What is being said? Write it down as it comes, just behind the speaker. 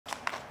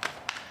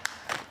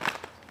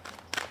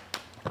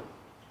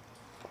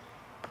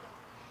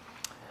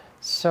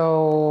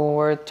So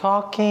we're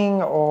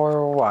talking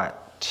or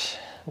what?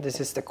 This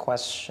is the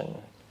question.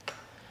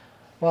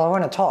 Well, I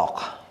want to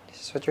talk.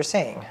 This is what you're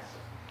saying.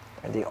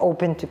 Are they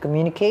open to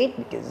communicate?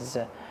 Because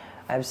I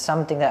have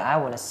something that I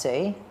want to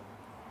say.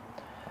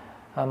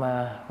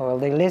 Will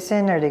they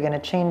listen? Are they going to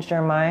change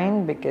their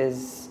mind?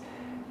 Because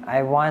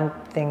I want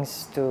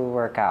things to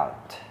work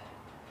out.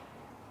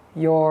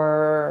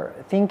 You're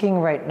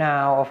thinking right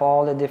now of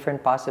all the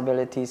different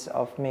possibilities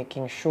of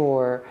making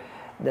sure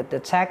that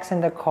the text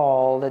and the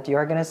call that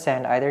you're going to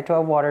send either to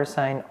a water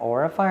sign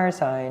or a fire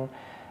sign,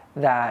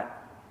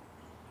 that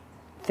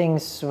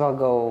things will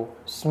go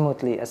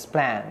smoothly as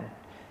planned.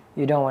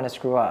 You don't want to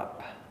screw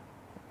up.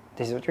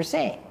 This is what you're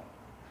saying.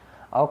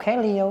 Okay,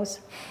 Leos.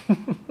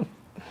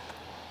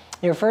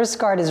 Your first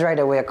card is right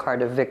away a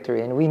card of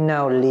victory, and we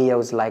know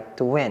Leos like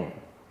to win.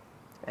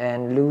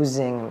 And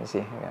losing, let me see,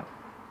 yeah,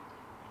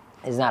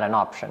 is not an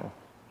option.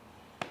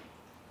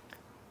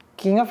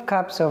 King of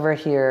Cups over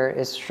here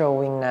is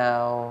showing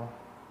now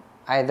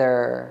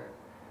either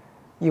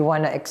you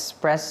want to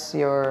express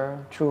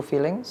your true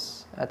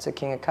feelings, that's a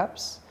King of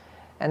Cups.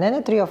 And then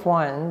the Three of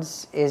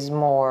Wands is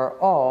more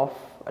of,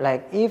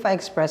 like, if I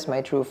express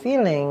my true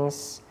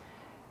feelings,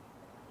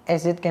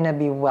 is it going to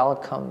be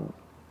welcomed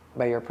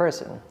by your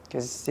person?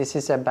 Because this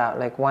is about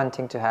like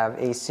wanting to have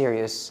a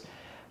serious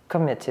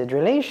committed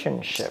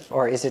relationship,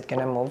 or is it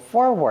going to move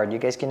forward? You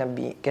guys can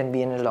be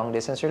in a long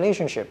distance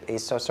relationship.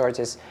 Ace of Swords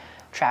is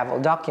travel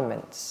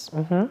documents.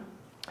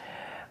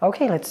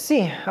 Okay, let's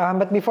see.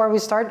 But before we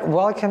start,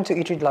 welcome to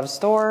Eat Read Love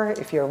Store.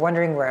 If you're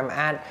wondering where I'm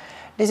at,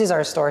 this is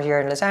our store here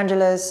in Los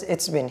Angeles.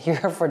 It's been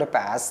here for the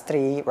past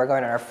we're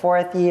going on our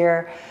 4th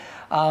year.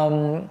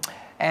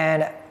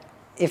 And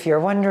if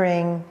you're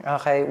wondering,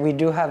 okay, we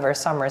do have our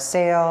summer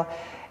sale,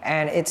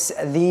 and it's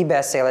the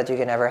best sale that you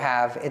can ever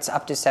have. It's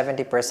up to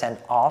 70%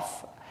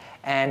 off.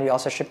 And we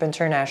also ship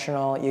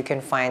international. You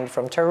can find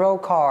from tarot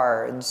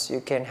cards.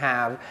 You can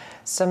have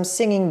some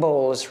singing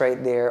bowls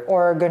right there,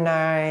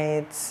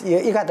 orgonites.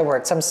 You got the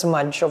word. Some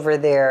smudge over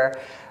there.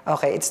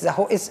 Okay,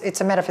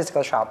 it's a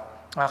metaphysical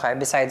shop. Okay,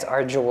 besides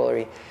our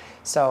jewelry.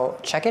 So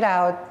check it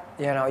out.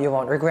 You know, you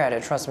won't regret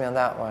it. Trust me on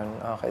that one.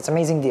 Okay, it's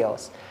amazing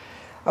deals.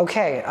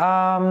 Okay.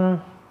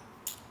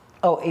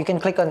 Oh, you can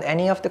click on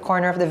any of the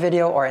corner of the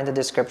video or in the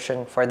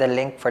description for the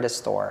link for the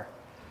store.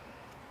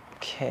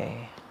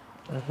 Okay.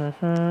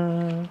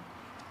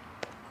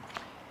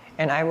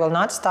 And I will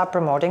not stop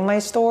promoting my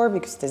store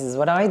because this is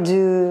what I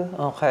do.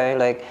 Okay,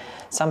 like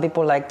some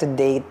people like to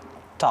date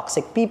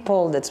toxic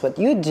people. That's what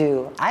you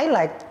do. I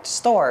like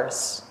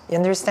stores. You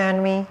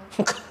understand me?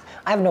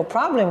 I have no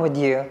problem with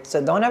you,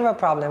 so don't have a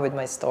problem with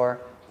my store.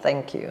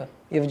 Thank you.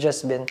 You've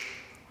just been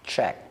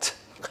checked.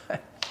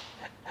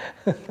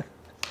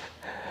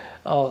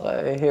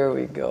 Okay, here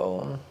we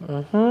go.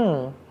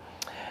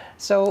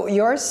 So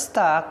you're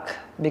stuck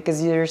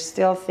because you're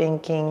still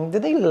thinking, do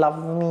they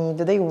love me?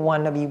 Do they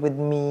want to be with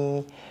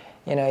me?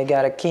 You know, you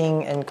got a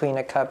King and Queen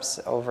of Cups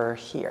over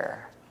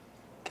here.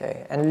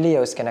 Okay, and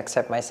Leos can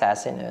accept my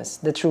sassiness.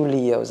 The true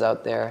Leos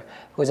out there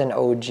who's an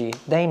OG,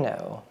 they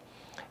know.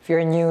 If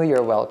you're new,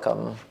 you're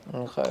welcome.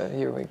 Okay,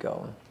 here we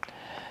go.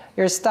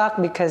 You're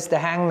stuck because the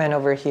Hangman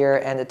over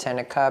here and the Ten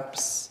of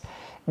Cups,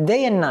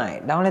 day and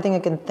night, the only thing I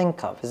can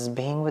think of is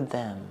being with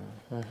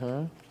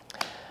them.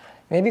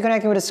 Maybe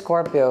connecting with a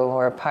Scorpio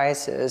or a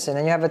Pisces, and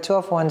then you have a Two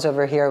of Wands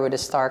over here with a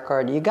Star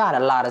card. You got a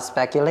lot of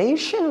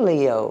speculation,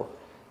 Leo.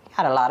 You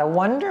got a lot of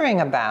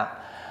wondering about.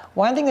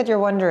 One thing that you're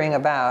wondering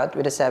about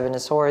with the Seven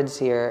of Swords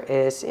here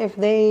is if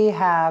they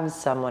have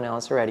someone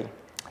else already.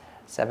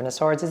 Seven of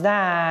Swords is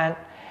that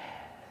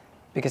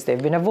because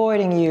they've been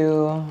avoiding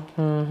you.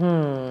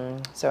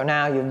 So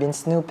now you've been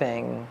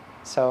snooping.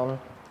 So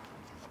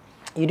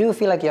you do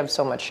feel like you have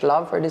so much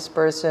love for this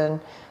person.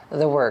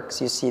 The works,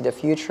 you see the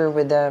future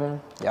with them.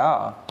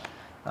 Yeah,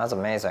 that's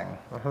amazing.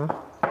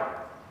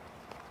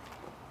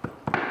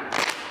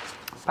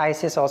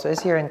 Pisces also is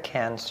here in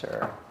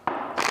Cancer.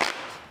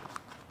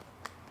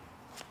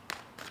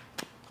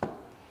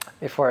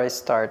 Before I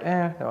start,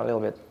 no, a little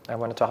bit. I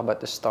want to talk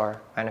about the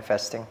star,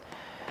 manifesting.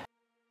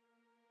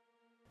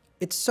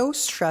 It's so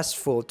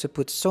stressful to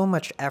put so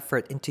much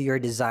effort into your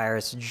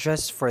desires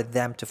just for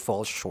them to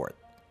fall short.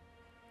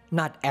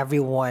 Not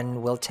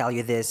everyone will tell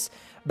you this,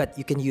 but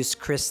you can use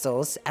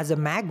crystals as a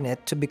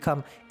magnet to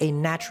become a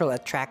natural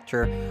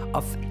attractor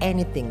of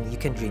anything you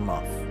can dream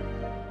of.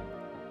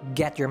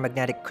 Get your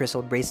magnetic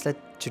crystal bracelet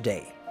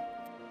today.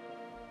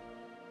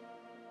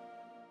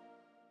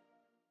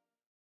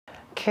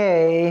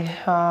 Okay,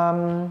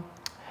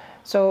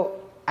 so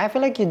I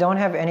feel like you don't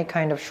have any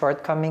kind of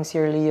shortcomings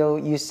here, Leo.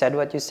 You said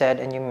what you said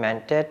and you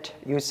meant it.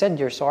 You said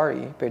you're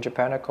sorry, Page of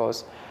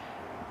Pentacles,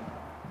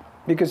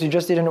 because you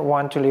just didn't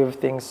want to leave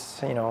things,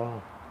 you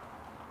know,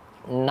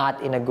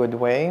 not in a good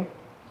way,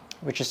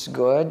 which is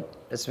good.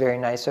 It's very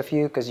nice of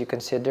you because you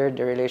considered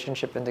the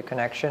relationship and the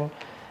connection.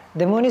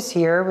 The moon is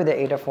here with the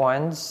Eight of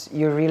Wands.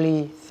 You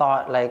really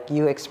thought like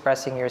you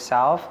expressing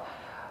yourself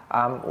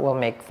will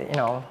make,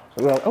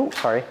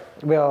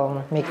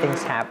 will make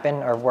things happen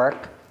or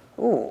work.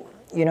 Ooh,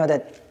 you know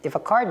that if a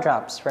card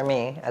drops for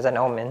me as an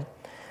omen,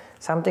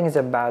 Something is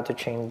about to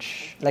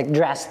change, like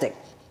drastic.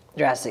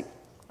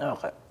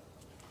 Okay,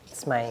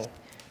 it's my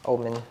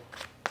omen.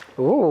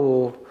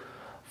 Ooh,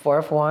 Four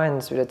of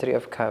Wands with the Three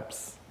of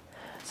Cups.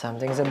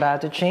 Something's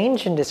about to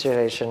change in this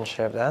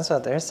relationship. That's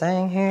what they're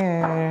saying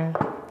here.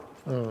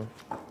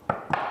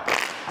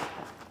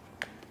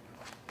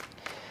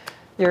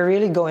 You're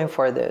really going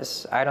for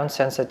this. I don't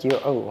sense that you...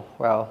 Oh,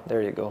 well,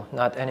 there you go.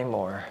 Not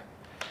anymore.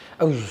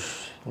 Oh,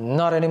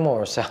 not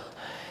anymore. So,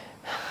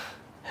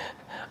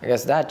 I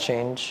guess that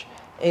changed.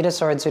 Eight of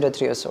Swords with the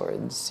Three of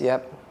Swords.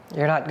 Yep.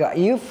 You're not...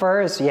 You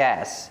first,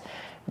 yes.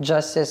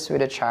 Justice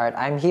with a Chariot.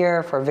 I'm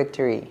here for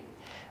victory.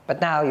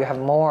 But now you have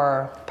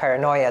more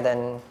paranoia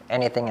than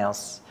anything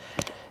else.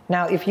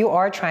 Now, if you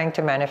are trying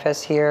to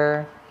manifest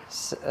here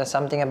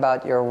something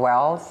about your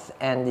wealth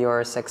and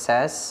your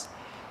success,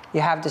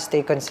 you have to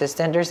stay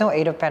consistent. There's no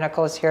Eight of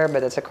Pentacles here,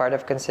 but it's a card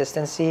of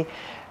consistency.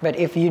 But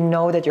if you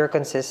know that you're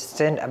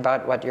consistent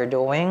about what you're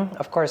doing,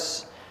 of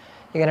course,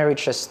 you're gonna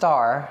reach the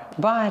star.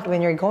 But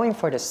when you're going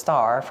for the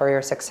star, for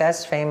your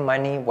success, fame,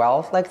 money,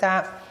 wealth like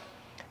that,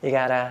 you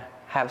gotta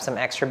have some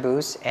extra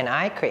boost. And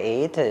I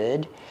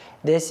created,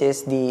 this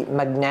is the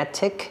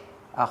magnetic,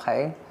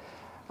 okay,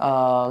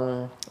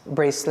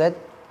 bracelet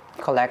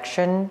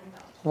collection,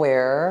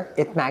 where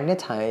it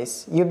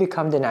magnetizes. You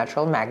become the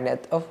natural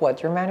magnet of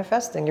what you're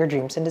manifesting, your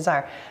dreams and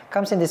desire.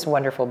 Comes in this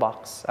wonderful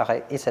box,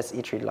 okay? It says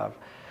Eat, Read, Love.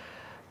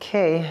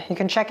 Okay, you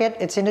can check it.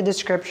 It's in the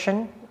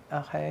description,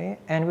 okay?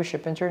 And we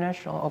ship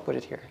international. I'll put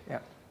it here, yeah.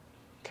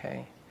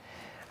 Okay.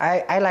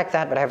 I like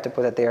that, but I have to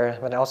put it there.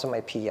 But also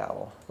my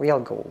PL, real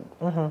gold.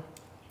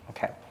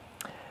 Okay.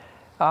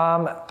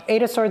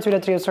 Eight of Swords with the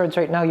Three of Swords.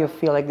 Right now, you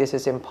feel like this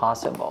is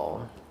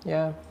impossible.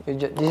 Yeah,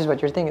 this is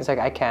what you're thinking. It's like,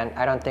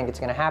 I don't think it's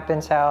gonna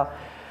happen, Sal.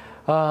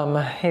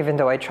 Even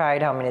though I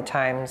tried how many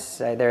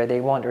times, either they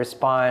won't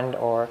respond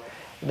or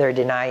they're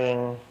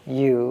denying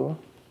you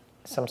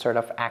some sort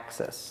of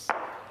access.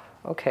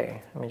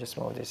 Okay, let me just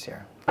move this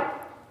here.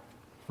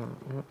 Let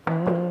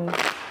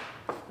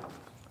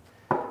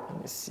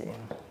me see.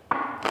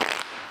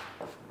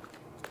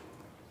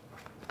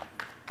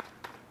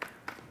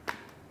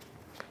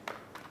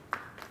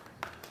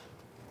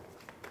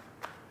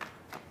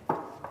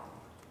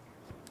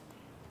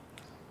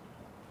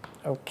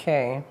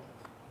 Okay.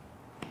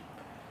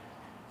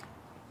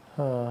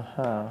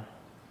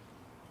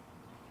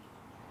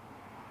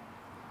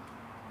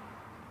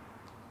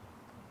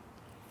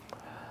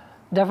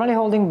 Definitely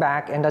holding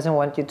back and doesn't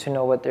want you to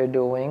know what they're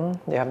doing.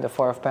 They have the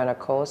Four of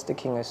Pentacles, the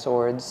King of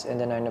Swords, and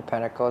the Nine of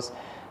Pentacles.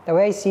 The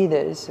way I see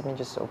this, let me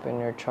just open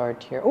your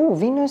chart here. Oh,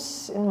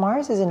 Venus and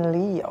Mars is in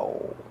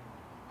Leo.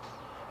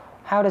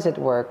 How does it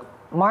work?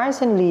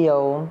 Mars and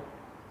Leo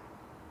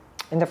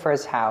in the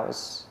first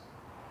house.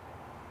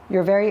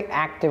 You're very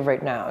active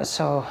right now,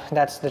 so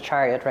that's the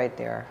Chariot right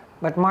there.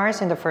 But Mars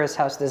in the first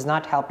house does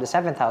not help the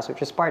seventh house,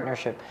 which is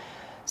partnership.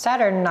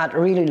 Saturn not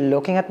really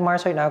looking at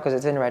Mars right now because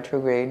it's in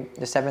retrograde.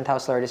 The seventh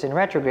house Lord is in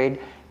retrograde,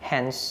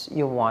 hence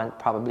you want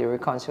probably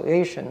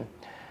reconciliation.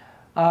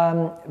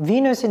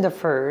 Venus in the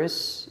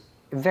first,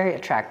 very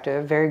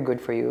attractive, very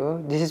good for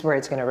you. This is where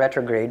it's going to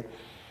retrograde.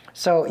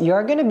 So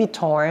you're going to be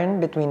torn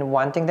between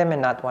wanting them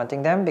and not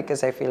wanting them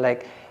because I feel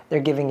like they're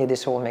giving you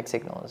these whole mixed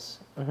signals.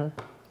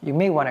 You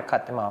may want to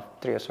cut them off.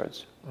 Three of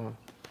Swords.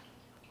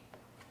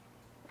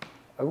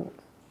 Oh.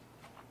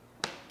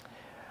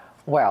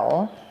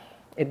 Well,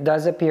 it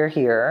does appear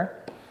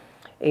here.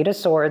 Eight of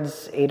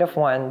Swords, Eight of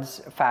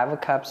Wands, Five of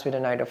Cups with a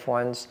Knight of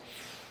Wands.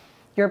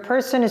 Your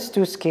person is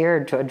too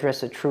scared to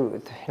address the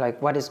truth.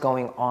 Like what is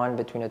going on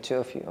between the two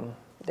of you.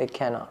 They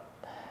cannot.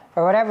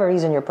 For whatever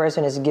reason, your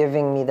person is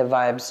giving me the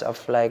vibes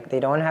of like they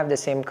don't have the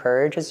same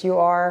courage as you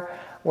are,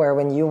 where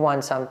when you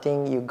want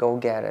something, you go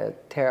get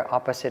it. They're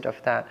opposite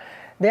of that.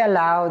 They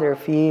allow their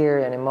fear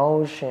and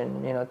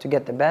emotion, you know, to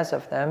get the best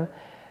of them.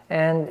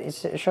 And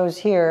it shows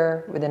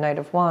here with the Knight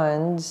of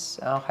Wands,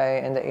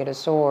 okay, and the Eight of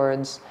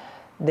Swords,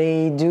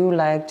 they do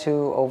like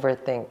to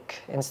overthink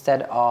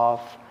instead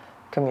of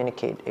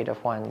communicate, Eight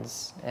of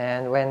Wands.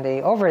 And when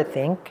they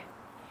overthink,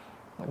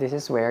 this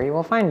is where you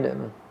will find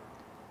them.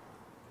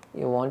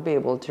 You won't be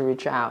able to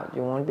reach out.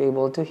 You won't be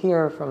able to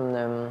hear from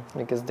them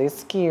because they're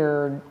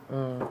scared.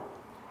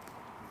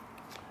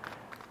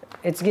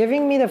 It's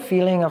giving me the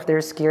feeling of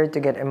they're scared to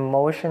get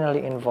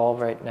emotionally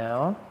involved right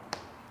now.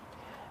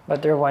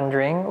 But they're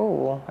wondering,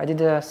 oh, I did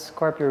a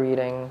Scorpio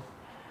reading.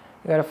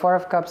 You got a Four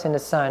of Cups in the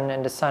Sun,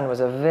 and the Sun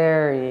was a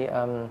very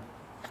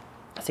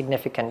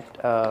significant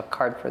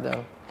card for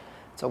them.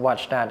 So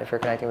watch that if you're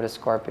connecting with a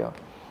Scorpio.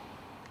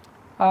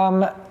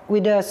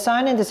 With the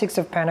Sun and the Six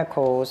of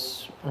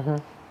Pentacles,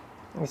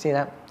 you see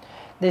that?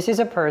 This is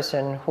a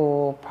person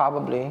who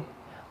probably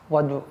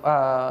would,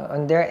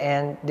 on their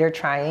end, they're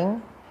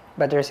trying,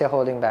 but they're still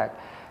holding back.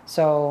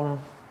 So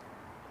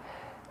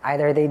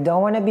either they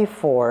don't want to be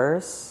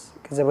forced,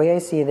 because the way I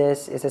see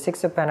this is the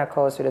Six of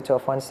Pentacles with the Two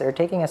of Wands. They're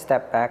taking a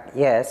step back.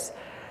 Yes,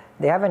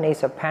 they have an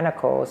Ace of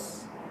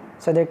Pentacles,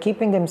 so they're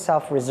keeping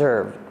themselves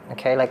reserved.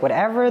 Okay, like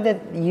whatever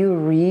that you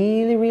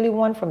really, really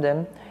want from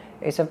them,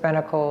 Ace of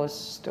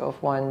Pentacles, Two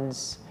of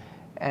Wands,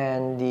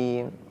 and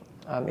the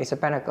Ace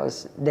of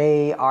Pentacles,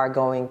 they are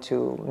going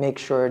to make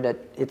sure that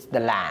it's the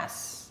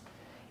last,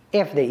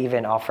 if they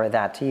even offer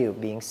that to you.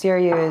 Being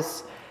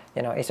serious,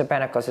 you know, Ace of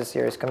Pentacles is a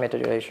serious,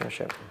 committed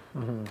relationship.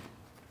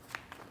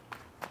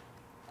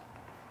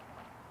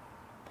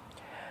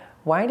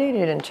 Why they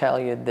didn't tell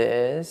you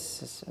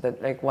this,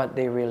 that like what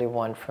they really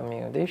want from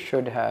you? They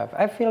should have.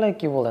 I feel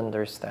like you will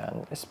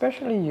understand,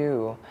 especially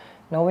you,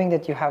 knowing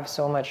that you have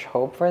so much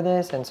hope for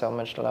this and so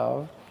much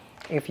love.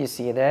 If you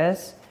see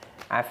this,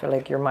 I feel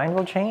like your mind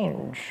will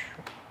change.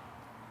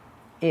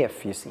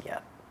 If you see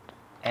it.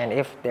 And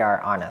if they are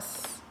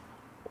honest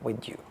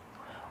with you,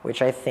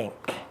 which I think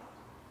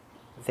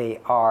they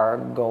are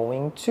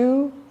going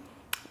to,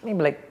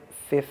 maybe like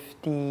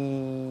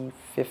 50-50.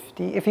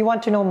 If you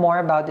want to know more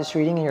about this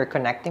reading and you're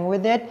connecting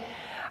with it,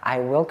 I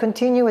will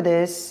continue with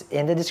this.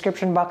 In the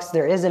description box,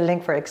 there is a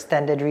link for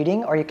extended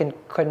reading, or you can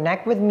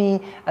connect with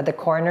me at the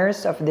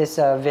corners of this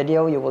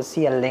video. You will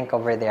see a link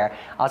over there.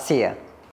 I'll see you.